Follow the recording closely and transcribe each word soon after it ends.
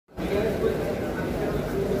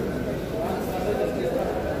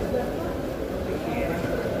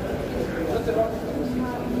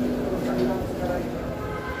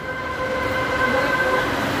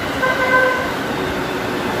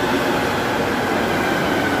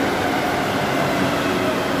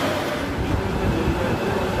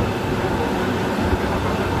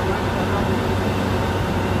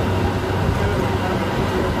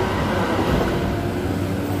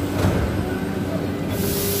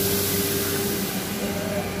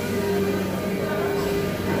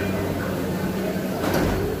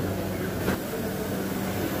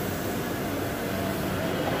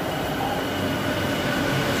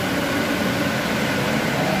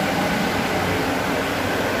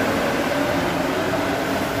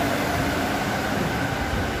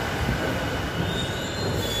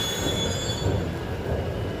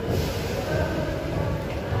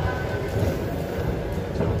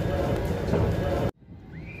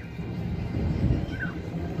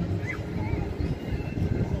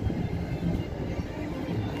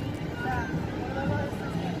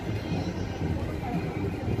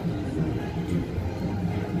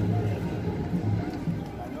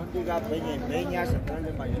óptica, peña y peña, central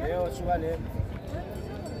de mayoreo, súbale.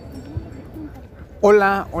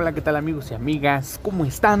 Hola, hola, ¿qué tal amigos y amigas? ¿Cómo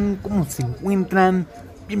están? ¿Cómo se encuentran?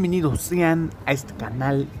 Bienvenidos sean a este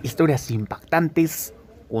canal Historias Impactantes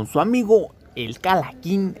con su amigo el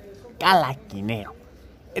Calaquinero.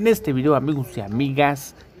 En este video, amigos y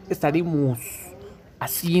amigas, estaremos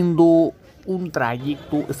haciendo un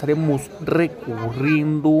trayecto, estaremos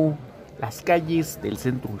recorriendo las calles del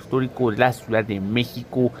centro histórico de la Ciudad de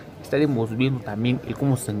México. Estaremos viendo también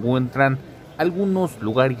cómo se encuentran algunos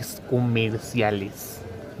lugares comerciales.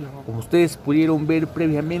 Como ustedes pudieron ver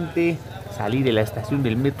previamente, salí de la estación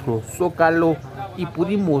del metro Zócalo y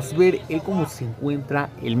pudimos ver cómo se encuentra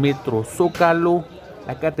el metro Zócalo,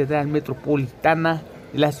 la catedral metropolitana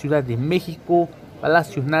de la Ciudad de México,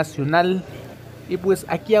 Palacio Nacional. Y pues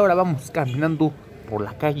aquí ahora vamos caminando por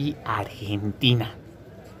la calle Argentina.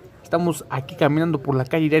 Estamos aquí caminando por la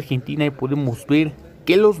calle de Argentina y podemos ver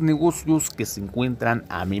que los negocios que se encuentran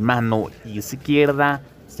a mi mano izquierda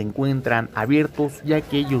se encuentran abiertos, ya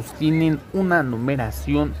que ellos tienen una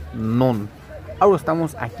numeración non. Ahora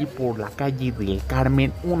estamos aquí por la calle del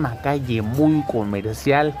Carmen, una calle muy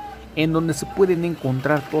comercial en donde se pueden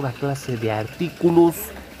encontrar toda clase de artículos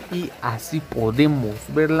y así podemos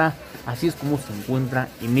verla. Así es como se encuentra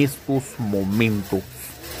en estos momentos.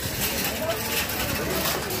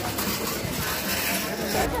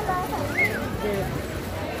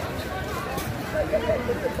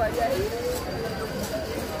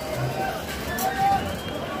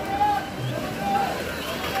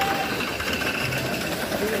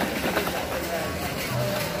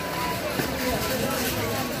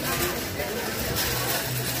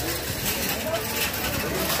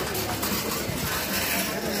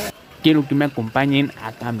 Quiero que me acompañen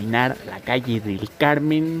a caminar la calle del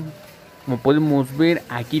Carmen. Como podemos ver,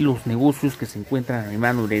 aquí los negocios que se encuentran a mi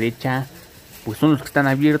mano derecha pues son los que están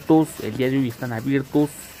abiertos. El día de hoy están abiertos,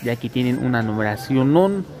 ya que tienen una numeración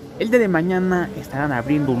non. El día de mañana estarán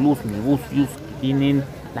abriendo los negocios que tienen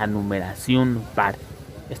la numeración par.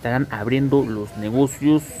 Estarán abriendo los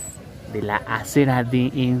negocios de la acera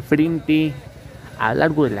de enfrente. A lo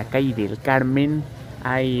largo de la calle del Carmen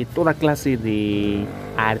hay toda clase de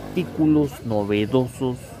artículos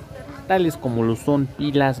novedosos, tales como lo son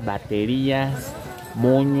pilas, baterías,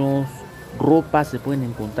 moños, ropa. Se pueden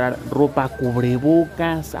encontrar ropa,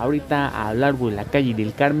 cubrebocas. Ahorita a lo largo de la calle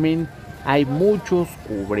del Carmen hay muchos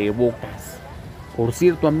cubrebocas. Por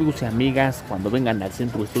cierto, amigos y amigas, cuando vengan al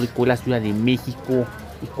centro histórico de la Ciudad de México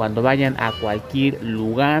y cuando vayan a cualquier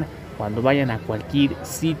lugar, cuando vayan a cualquier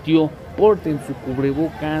sitio, porten su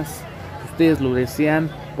cubrebocas. Ustedes lo desean,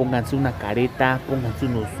 pónganse una careta, pónganse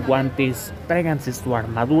unos guantes, tráiganse su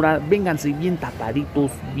armadura, vénganse bien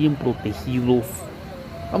tapaditos, bien protegidos.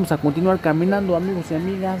 Vamos a continuar caminando, amigos y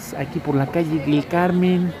amigas, aquí por la calle del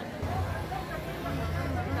Carmen.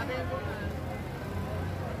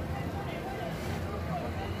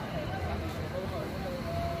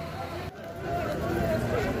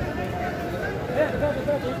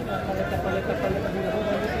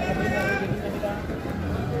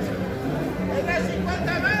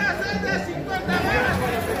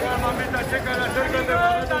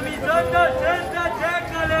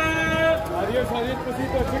 Adiós,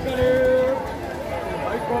 cositas, chécale.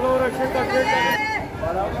 Hay colores, chécale.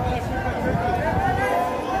 Para hablar,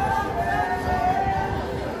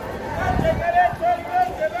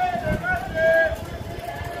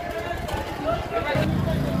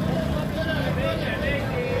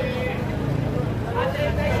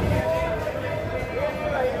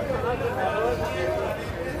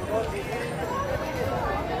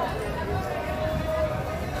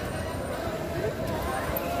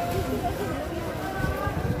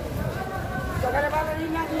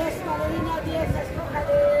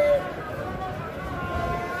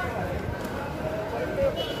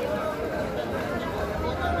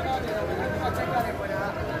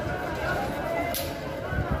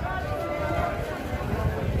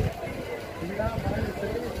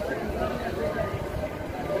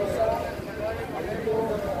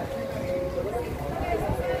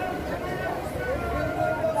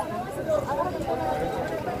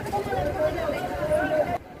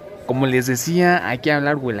 Como les decía, aquí a lo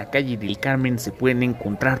largo de la calle del Carmen se pueden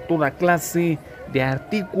encontrar toda clase de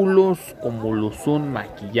artículos como lo son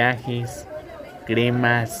maquillajes,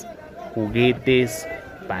 cremas, juguetes,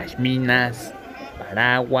 pashminas,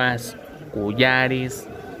 paraguas, collares,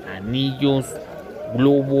 anillos,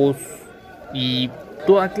 globos y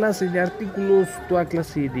toda clase de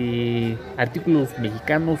artículos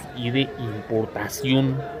mexicanos y de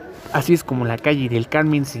importación. Así es como la calle del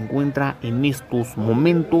Carmen se encuentra en estos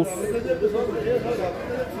momentos.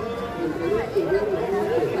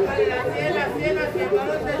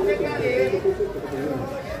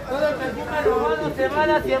 encima robando se van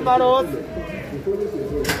a 100 varos.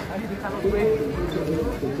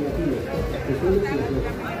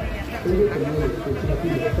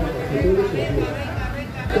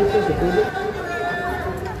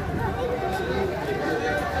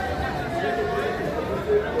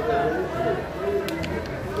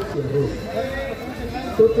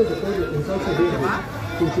 Tortas de pollo en salsa verde,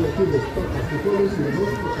 con chilaquiles, papas, frijoles y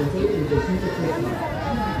arroz con sal y 200 pesos.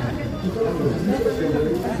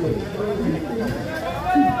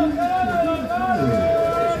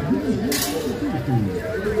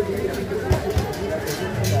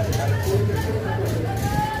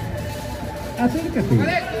 Acércate.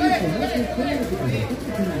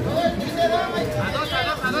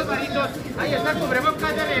 A dos varitos. Ahí está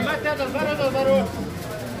cubrebocas, dale, más a 2 varos, 2 varos.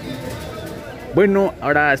 Bueno,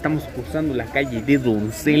 ahora estamos cruzando la calle de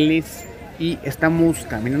Donceles y estamos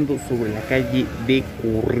caminando sobre la calle de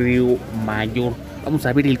Correo Mayor. Vamos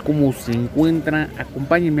a ver el cómo se encuentra.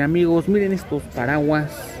 Acompáñenme, amigos. Miren estos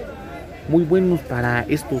paraguas, muy buenos para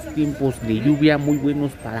estos tiempos de lluvia, muy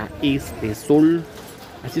buenos para este sol.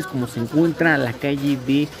 Así es como se encuentra la calle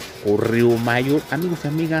de Correo Mayor. Amigos y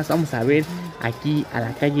amigas, vamos a ver aquí a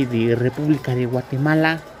la calle de República de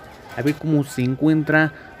Guatemala, a ver cómo se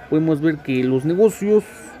encuentra. Podemos ver que los negocios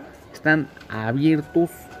están abiertos.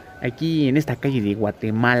 Aquí en esta calle de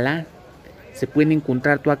Guatemala se pueden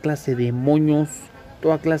encontrar toda clase de moños,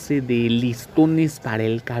 toda clase de listones para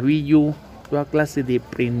el cabello, toda clase de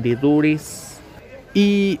prendedores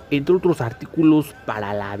y entre otros artículos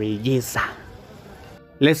para la belleza.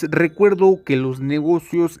 Les recuerdo que los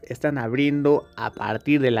negocios están abriendo a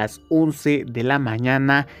partir de las 11 de la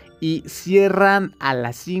mañana y cierran a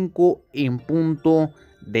las 5 en punto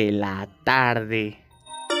de la tarde.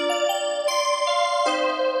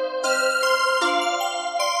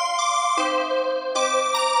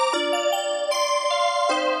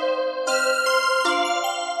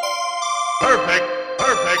 Perfect.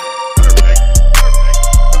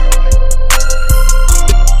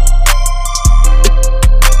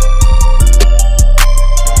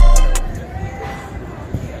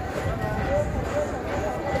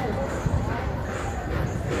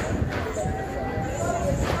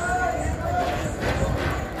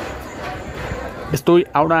 Estoy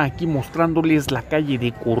ahora aquí mostrándoles la calle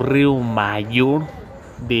de Correo Mayor,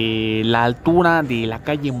 de la altura de la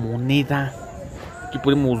calle Moneda. Aquí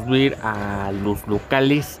podemos ver a los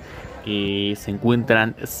locales que se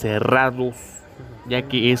encuentran cerrados, ya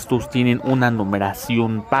que estos tienen una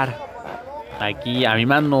numeración par. Aquí a mi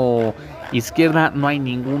mano izquierda no hay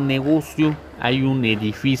ningún negocio, hay un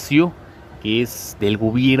edificio que es del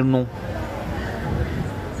gobierno.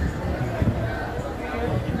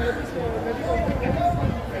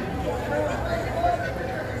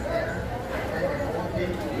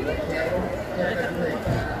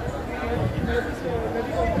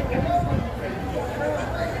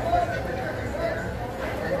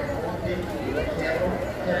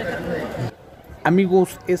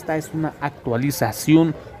 Amigos, esta es una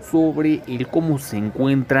actualización sobre el cómo se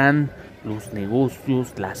encuentran los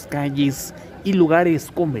negocios, las calles y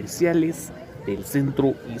lugares comerciales del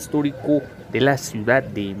centro histórico de la Ciudad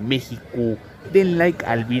de México. Den like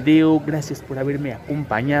al video, gracias por haberme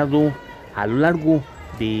acompañado a lo largo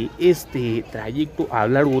de este trayecto, a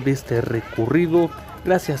lo largo de este recorrido.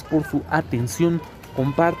 Gracias por su atención,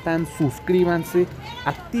 compartan, suscríbanse,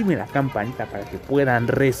 activen la campanita para que puedan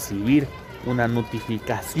recibir una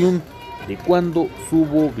notificación de cuando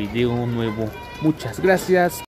subo video nuevo. Muchas gracias.